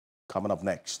Coming up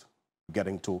next,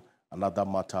 getting to another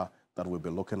matter that we'll be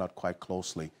looking at quite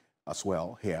closely as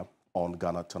well here on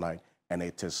Ghana Tonight, and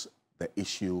it is the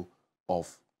issue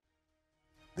of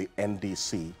the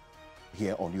NDC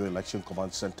here on your Election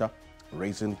Command Center,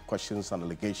 raising questions and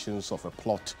allegations of a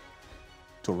plot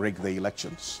to rig the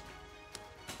elections.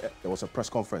 There was a press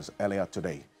conference earlier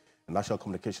today. The National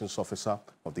Communications Officer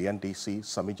of the NDC,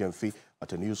 Sammy Gyamfi,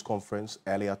 at a news conference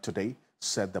earlier today,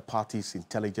 said the party's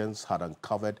intelligence had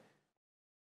uncovered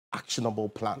actionable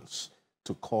plans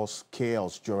to cause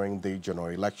chaos during the general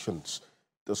elections.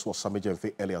 This was Sammy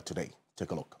Gyamfi earlier today.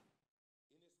 Take a look.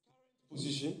 In his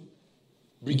current position,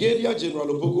 Brigadier General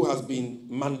Opoku has been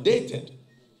mandated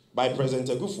by President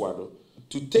Akufo-Addo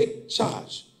to take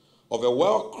charge of a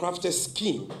well-crafted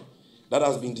scheme that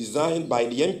has been designed by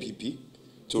the NPP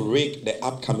to rig the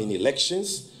upcoming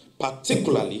elections,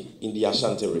 particularly in the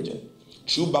Ashanti region.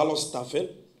 Through ballot stuffing,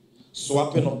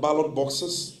 swapping of ballot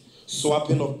boxes,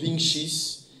 swapping of pink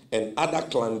sheets, and other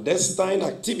clandestine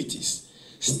activities,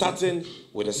 starting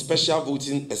with a special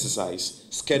voting exercise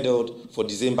scheduled for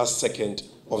December 2nd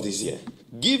of this year.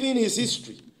 Given his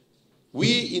history,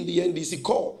 we in the NDC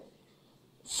call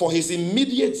for his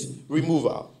immediate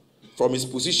removal from his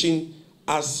position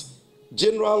as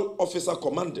General Officer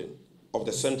Commanding of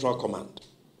the Central Command.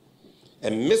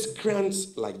 And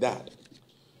miscreants like that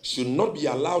should not be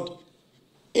allowed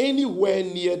anywhere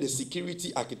near the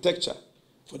security architecture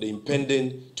for the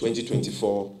impending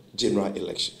 2024 general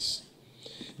elections.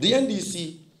 The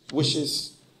NDC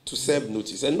wishes to serve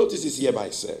notice, and notice is hereby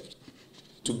served,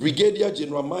 to Brigadier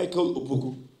General Michael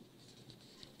Opoku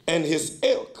and his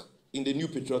ilk in the New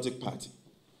Patriotic Party,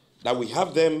 that we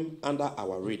have them under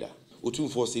our radar.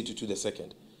 Otumfuo Osei-Tutu II.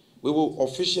 We will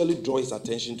officially draw his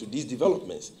attention to these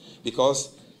developments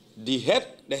because the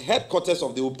headquarters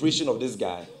of the operation of this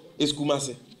guy is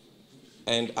Kumasi.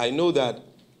 And I know that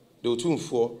the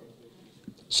Otumfuo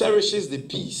cherishes the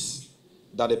peace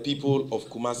that the people of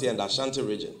Kumasi and the Ashanti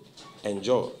region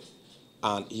enjoy.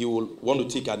 And he will want to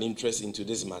take an interest into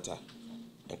this matter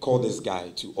and call this guy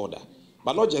to order.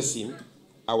 But not just him,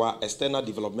 our external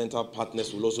developmental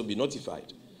partners will also be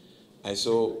notified. And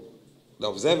so the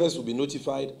observers will be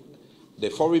notified, the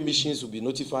foreign missions will be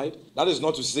notified. That is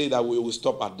not to say that we will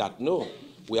stop at that. No,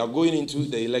 we are going into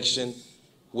the election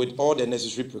with all the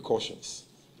necessary precautions.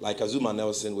 Like Azuma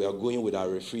Nelson, we are going with our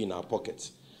referee in our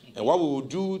pockets. And what we will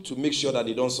do to make sure that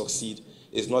they don't succeed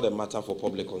is not a matter for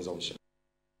public consumption.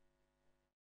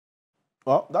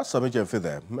 Well, that's Sammy Gyamfi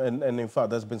there. And in fact,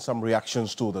 there's been some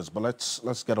reactions to this. But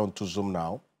let's get on to Zoom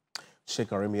now. Sheikh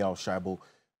Arimi Al-Shaibu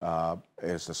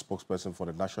is the spokesperson for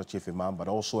the National Chief Imam, but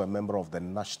also a member of the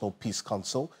National Peace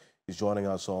Council. He's joining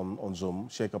us on Zoom.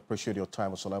 Sheikh, appreciate your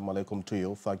time. Assalamu alaikum to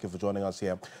you. Thank you for joining us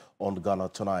here on Ghana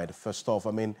Tonight. First off,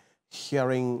 I mean,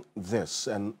 hearing this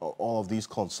and all of these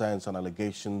concerns and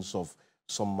allegations of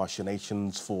some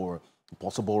machinations for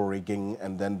possible rigging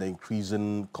and then the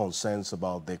increasing concerns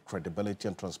about the credibility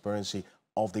and transparency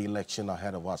of the election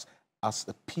ahead of us, as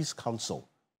the Peace Council,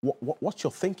 what's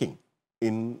your thinking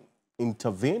in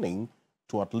intervening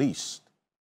to at least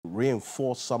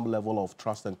reinforce some level of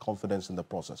trust and confidence in the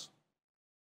process?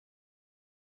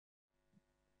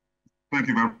 Thank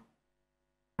you very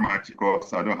much. Of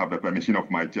course, I don't have the permission of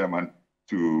my chairman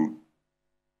to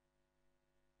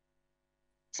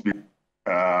speak.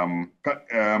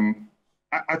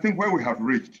 I think where we have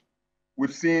reached,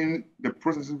 we've seen the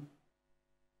process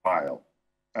file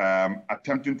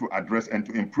attempting to address and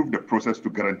to improve the process to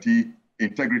guarantee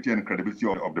integrity and credibility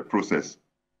of the process.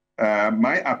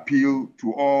 My appeal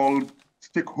to all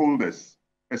stakeholders,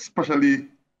 especially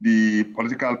the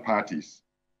political parties,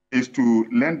 is to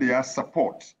lend their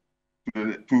support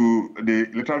to the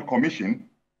Electoral Commission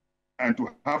and to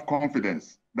have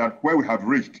confidence that where we have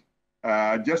reached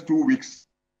just 2 weeks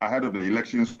ahead of the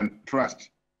elections, and trust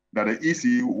that the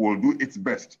EC will do its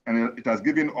best. And it has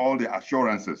given all the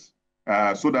assurances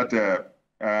so that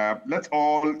let's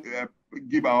all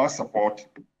give our support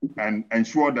and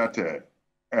ensure that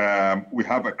we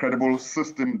have a credible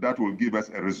system that will give us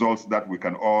a results that we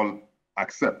can all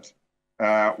accept.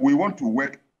 We want to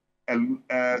work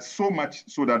so much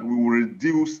so that we will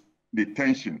reduce the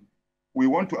tension. We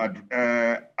want to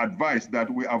advise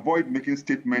that we avoid making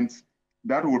statements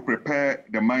that will prepare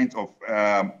the minds of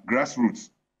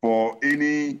grassroots for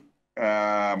any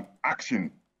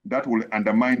action that will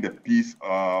undermine the peace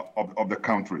of the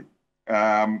country.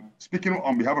 Speaking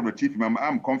on behalf of the Chief Imam,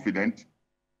 I'm confident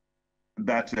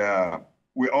that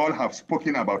we all have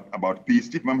spoken about peace.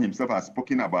 Chief Imam himself has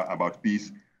spoken about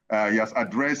peace. He has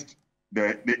addressed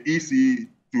the EC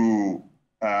to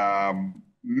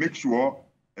make sure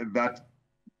that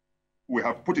we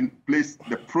have put in place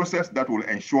the process that will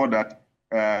ensure that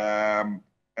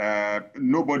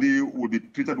nobody will be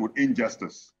treated with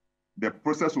injustice. The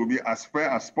process will be as fair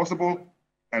as possible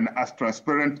and as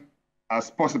transparent as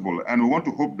possible. And we want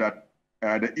to hope that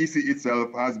the EC itself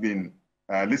has been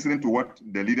listening to what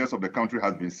the leaders of the country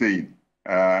has been saying.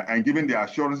 And given the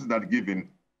assurances that given,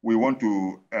 we want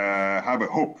to have a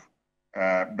hope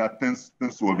that things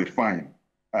will be fine.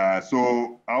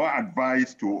 So our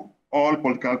advice to all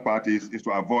political parties is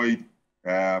to avoid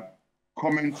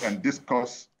comments and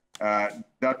discourse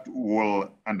that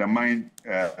will undermine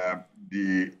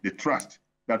the trust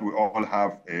that we all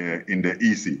have in the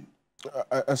EC.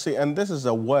 I see, and this is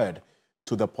a word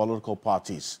to the political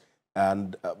parties.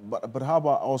 And but how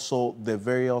about also the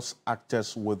various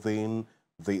actors within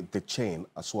the chain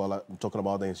as well? I'm talking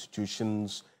about the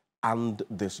institutions and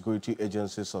the security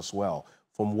agencies as well.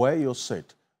 From where you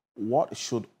sit, what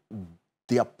should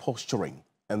their posturing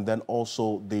and then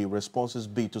also the responses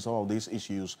be to some of these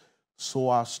issues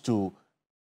so as to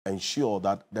ensure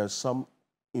that there's some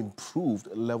improved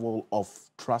level of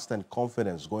trust and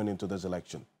confidence going into this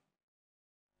election?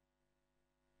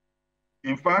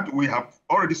 In fact, we have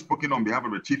already spoken on behalf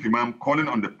of the Chief Imam, calling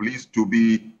on the police to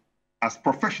be as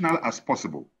professional as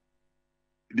possible.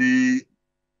 The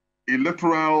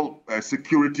electoral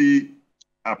security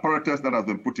apparatus that has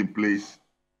been put in place,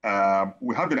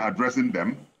 we have been addressing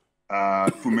them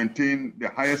to maintain the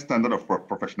highest standard of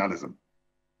professionalism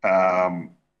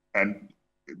and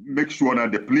make sure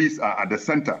that the police are at the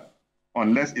center.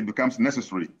 Unless it becomes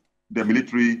necessary, the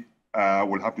military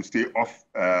will have to stay off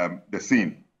the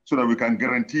scene, so that we can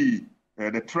guarantee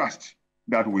the trust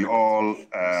that we all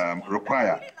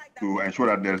require to ensure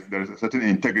that there is a certain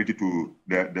integrity to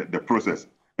the process.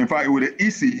 In fact, with the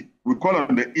EC, we call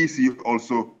on the EC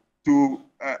also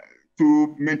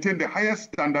to maintain the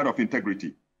highest standard of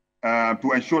integrity,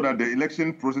 to ensure that the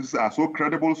election processes are so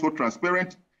credible, so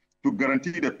transparent, to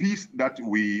guarantee the peace that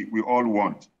we all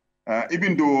want.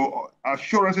 Even though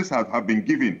assurances have been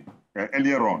given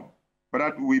earlier on, but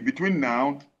that between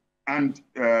now and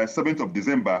 7th of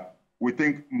December, we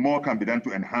think more can be done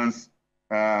to enhance.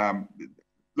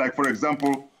 Like, for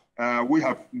example, we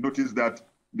have noticed that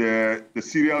the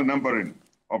serial numbering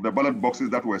of the ballot boxes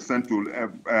that were sent to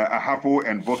Ahafo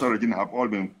and Volta region have all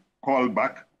been called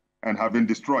back and have been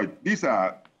destroyed. These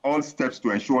are all steps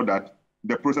to ensure that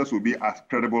the process will be as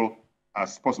credible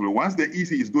as possible. Once the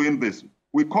EC is doing this,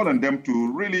 we call on them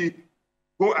to really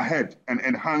go ahead and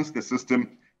enhance the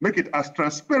system, make it as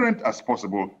transparent as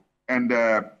possible, and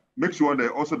make sure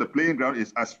that also the playing ground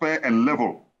is as fair and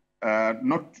level,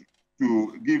 not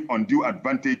to give undue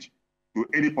advantage to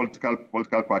any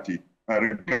political party,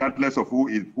 regardless of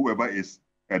whoever is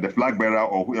the flag bearer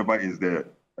or whoever is the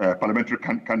parliamentary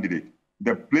candidate.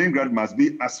 The playing ground must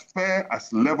be as fair,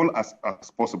 as level as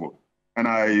possible. And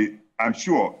I'm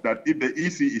sure that if the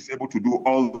EC is able to do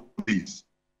all these,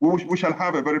 we shall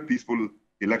have a very peaceful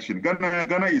election.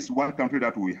 Ghana is one country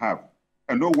that we have,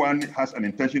 and no one has an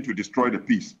intention to destroy the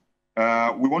peace.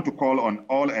 We want to call on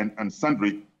all and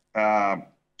sundry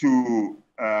to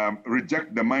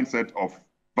reject the mindset of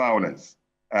violence.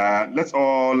 Let's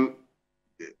all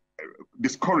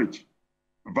discourage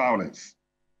violence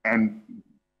and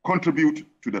contribute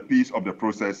to the peace of the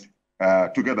process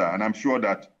together. And I'm sure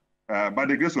that by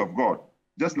the grace of God,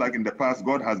 just like in the past,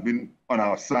 God has been on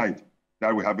our side,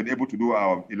 that we have been able to do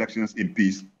our elections in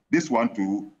peace. This one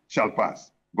too shall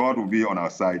pass. God will be on our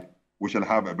side. We shall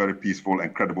have a very peaceful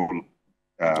and credible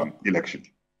election.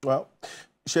 Well,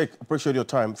 Sheikh, appreciate your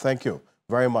time. Thank you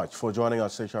very much for joining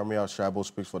us. Sheikh Arimi Al Shaibu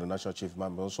speaks for the National Chief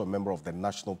Imam, also a member of the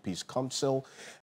National Peace Council.